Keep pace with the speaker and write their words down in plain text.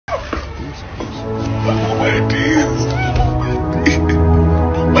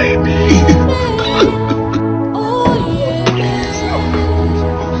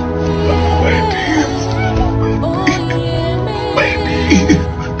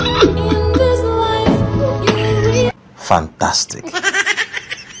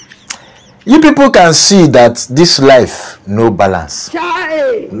You people can see that this life no balance.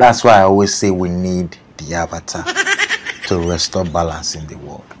 That's why I always say we need the avatar to restore balance in the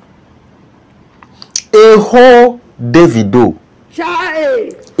world. A whole Davido,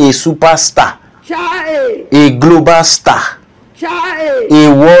 a superstar, a global star,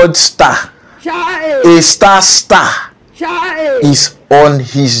 a world star, a star is on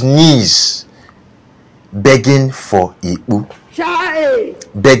his knees begging for Ibu,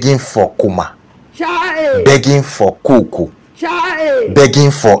 begging for Kuma, begging for Koko,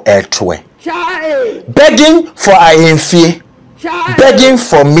 begging for Etwe, begging for Ayemfie, begging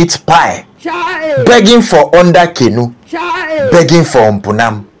for meat pie, begging for under Kenu, begging for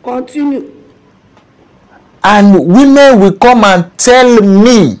Mpunam. Continue. And women will come and tell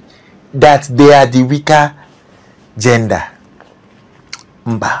me that they are the weaker gender.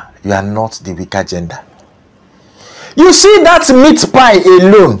 Mba, you are not the weaker gender. You see that meat pie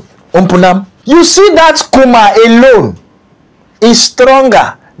alone, Mpunam. You see that Kuma alone is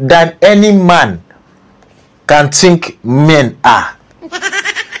stronger than any man can think men are.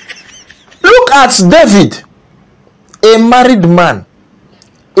 Look at David, a married man,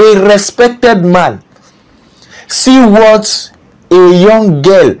 a respected man. See what a young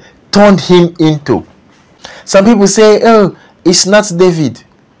girl turned him into. Some people say, oh, it's not David.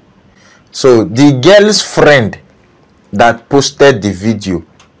 So the girl's friend that posted the video,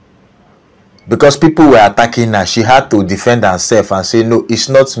 because people were attacking her, she had to defend herself and say, no, it's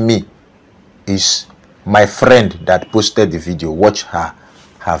not me. It's my friend that posted the video. Watch her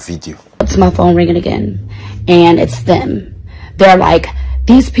video. It's my phone ringing again, and it's them. They're like,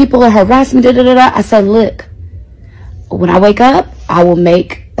 these people are harassing me, da, da, da, da. I said, look, when I wake up, I will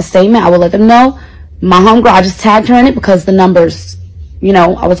make a statement. I will let them know. My homegirl, I just tagged her in it because the numbers, you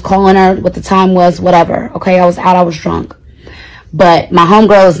know, I was calling her what the time was, whatever. Okay, I was out, I was drunk. But my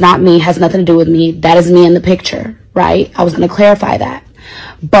homegirl is not me, has nothing to do with me. That is me in the picture, right? I was going to clarify that.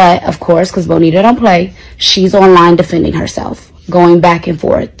 But, of course, because Bonita don't play, she's online defending herself, going back and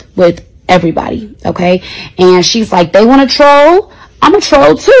forth with everybody, okay? And she's like, they want to troll? I'm a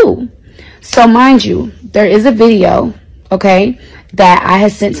troll too. So, mind you, there is a video, okay, that I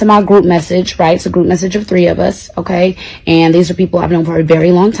had sent to my group message, right? It's a group message of 3 of us, okay? And these are people I've known for a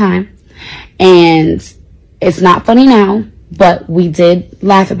very long time. And it's not funny now, but we did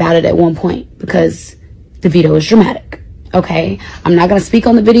laugh about it at one point because the video is dramatic, okay? I'm not going to speak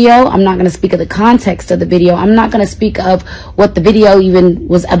on the video. I'm not going to speak of the context of the video. I'm not going to speak of what the video even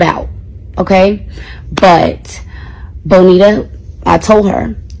was about, okay? But Bonita, I told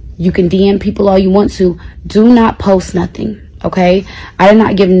her, you can DM people all you want to. Do not post nothing. Okay, I did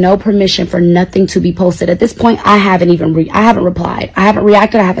not give no permission for nothing to be posted. At this point, I haven't replied. I haven't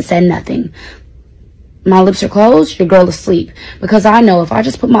reacted. I haven't said nothing. My lips are closed. Your girl is asleep. Because I know if I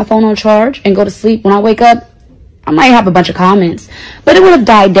just put my phone on charge and go to sleep, when I wake up, I might have a bunch of comments, but it would have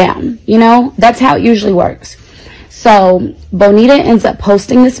died down. You know, that's how it usually works. So Bonita ends up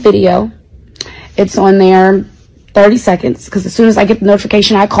posting this video. It's on there 30 seconds, because as soon as I get the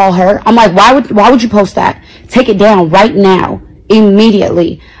notification, I call her. I'm like, why would you post that? Take it down right now,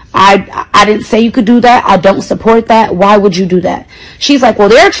 immediately. I didn't say you could do that. I don't support that. Why would you do that? She's like, well,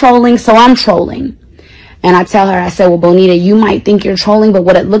 they're trolling, so I'm trolling. And I tell her, I said, well, Bonita, you might think you're trolling, but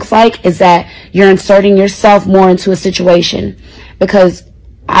what it looks like is that you're inserting yourself more into a situation. Because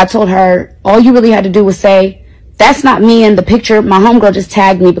I told her, all you really had to do was say, that's not me in the picture. My homegirl just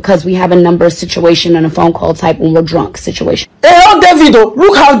tagged me because we have a number situation and a phone call type when we're drunk situation. Hey, oh, Davido,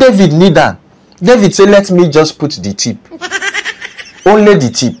 look how David need that. David say, let me just put the tip. Only the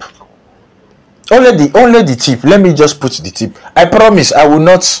tip. Only the tip. Let me just put the tip. I promise I will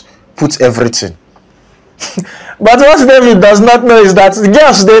not put everything. But what David does not know is that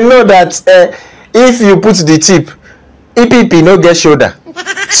girls, they know that if you put the tip, EPP no get shoulder.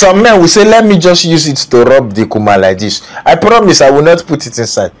 Some men will say, let me just use it to rub the kuma like this. I promise I will not put it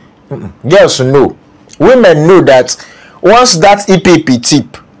inside. Girls know. Women know that once that EPP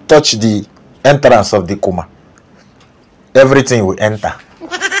tip touch the entrance of the kuma, everything will enter.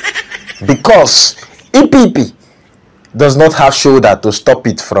 Because EPP does not have shoulder to stop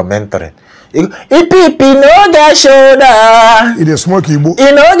it from entering. EPP no get shoulder. It is smoky. It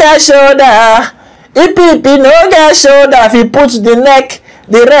no get shoulder. EPP no get shoulder. If he puts the neck,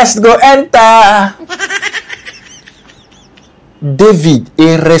 the rest go enter. David,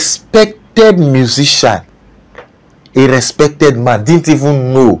 a respected respected musician, a respected man, didn't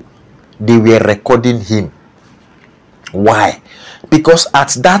even know they were recording him. Why? Because at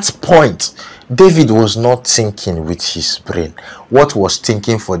that point, David was not thinking with his brain. What was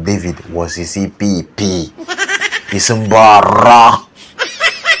thinking for David was his EPP. His Mbara.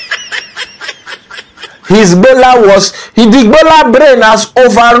 His the Bola brain has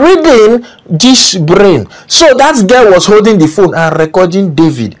overridden this brain. So that girl was holding the phone and recording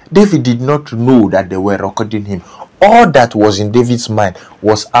David. David did not know that they were recording him. All that was in David's mind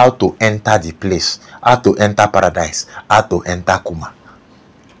was how to enter the place, how to enter paradise, how to enter Kuma.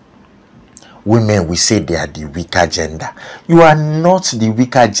 Women, we say they are the weaker gender. You are not the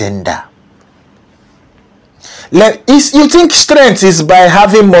weaker gender. You think strength is by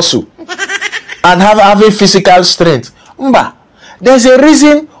having muscle and having physical strength? There's a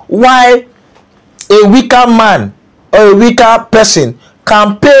reason why a weaker man or a weaker person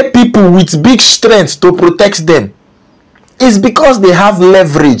can pay people with big strength to protect them. It's because they have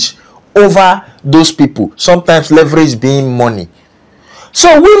leverage over those people. Sometimes leverage being money. So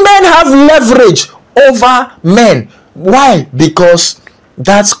women have leverage over men. Why? Because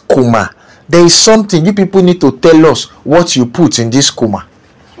that's Kuma. There is something you people need to tell us what you put in this Kuma.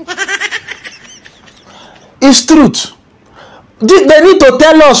 It's truth. They need to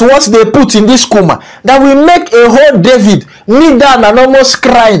tell us what they put in this Kuma that will make a whole David kneel down and almost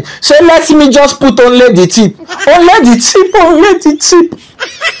crying. Say, let me just put only the tip. Only the tip, only the tip.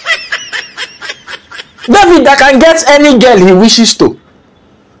 David that can get any girl he wishes to.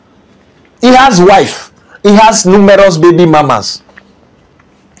 He has wife. He has numerous baby mamas.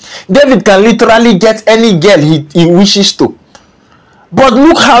 David can literally get any girl he wishes to. But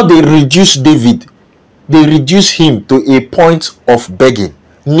look how they reduce David. They reduce him to a point of begging,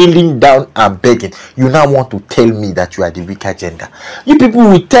 kneeling down and begging. You now want to tell me that you are the weaker gender. You people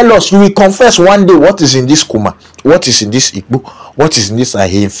will tell us, you will confess one day what is in this Kuma, what is in this Igbo, what is in this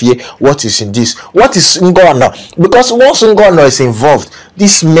Ahemfie, what is in this, what is Ngono. Because once Ngono is involved,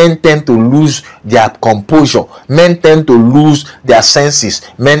 these men tend to lose their composure. Men tend to lose their senses.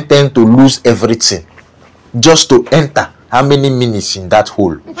 Men tend to lose everything just to enter. How many minutes in that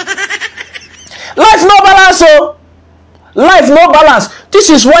hole? Life no balance, oh. Life no balance. This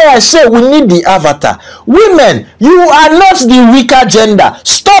is why I say we need the avatar. Women, you are not the weaker gender.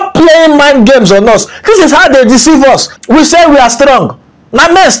 Stop playing mind games on us. This is how they deceive us. We say we are strong.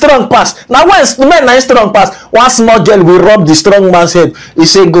 Now men strong pass. Now when men are strong pass, one small girl will rub the strong man's head. He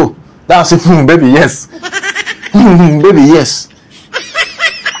say go. That's it. Baby, yes. Baby, yes.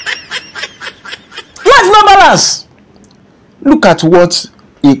 Life no balance. Look at what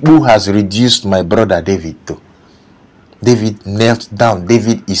Igbo has reduced my brother David to. David knelt down.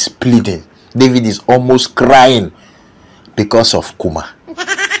 David is pleading. David is almost crying because of Kuma.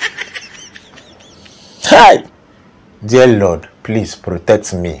 Hi, dear Lord, please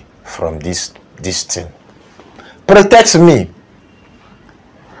protect me from this thing. Protect me.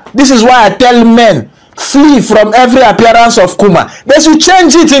 This is why I tell men, flee from every appearance of Kuma. They should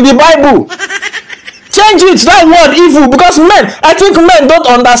change it in the Bible. Change it, that word evil, because men, I think men don't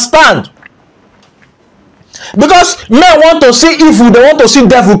understand. Because men want to see evil, they want to see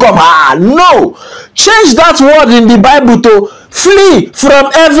devil come. No. Change that word in the Bible to flee from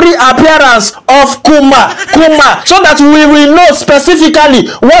every appearance of Kuma, so that we will know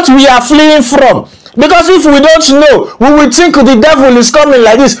specifically what we are fleeing from. Because if we don't know, we will think the devil is coming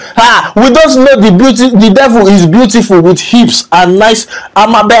like this. We don't know the devil is beautiful with hips and nice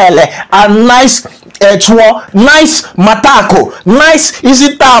amabele and nice nice matako, nice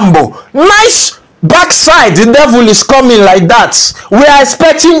isitambo, nice backside. The devil is coming like that. We are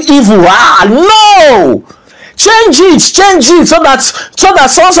expecting evil. No. Change it so that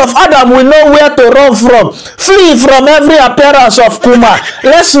sons of Adam will know where to run from. Flee from every appearance of Kuma.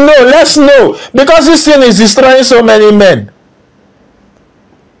 Let's know. Because this thing is destroying so many men.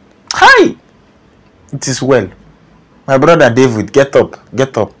 Hi. It is well. My brother David, get up.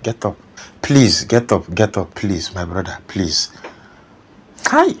 Please, get up, please, my brother, please.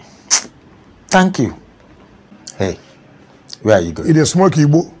 Hi. Thank you. Hey, where are you going? It is smoky,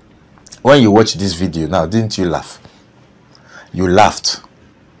 Igbo. When you watch this video now, didn't you laugh? You laughed,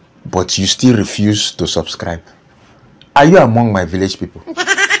 but you still refuse to subscribe. Are you among my village people?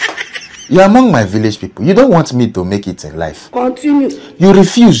 You're among my village people. You don't want me to make it in life. Continue. You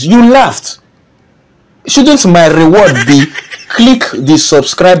refuse. You laughed. Shouldn't my reward be click the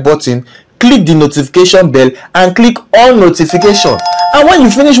subscribe button, click the notification bell, and click all notification? And when you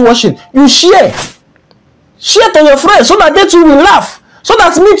finish watching, you share. Share to your friends so that they too will laugh. So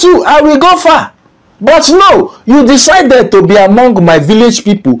that me too, I will go far. But no, you decided to be among my village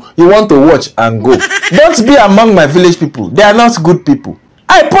people you want to watch and go. Don't be among my village people. They are not good people.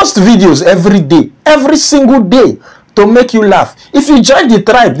 I post videos every day, every single day, to make you laugh. If you join the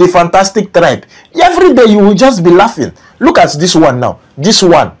tribe, the fantastic tribe, every day you will just be laughing. Look at this one now. This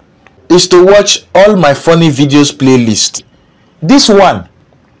one is to watch all my funny videos playlist. This one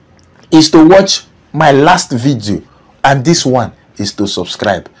is to watch my last video, and this one is to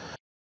subscribe.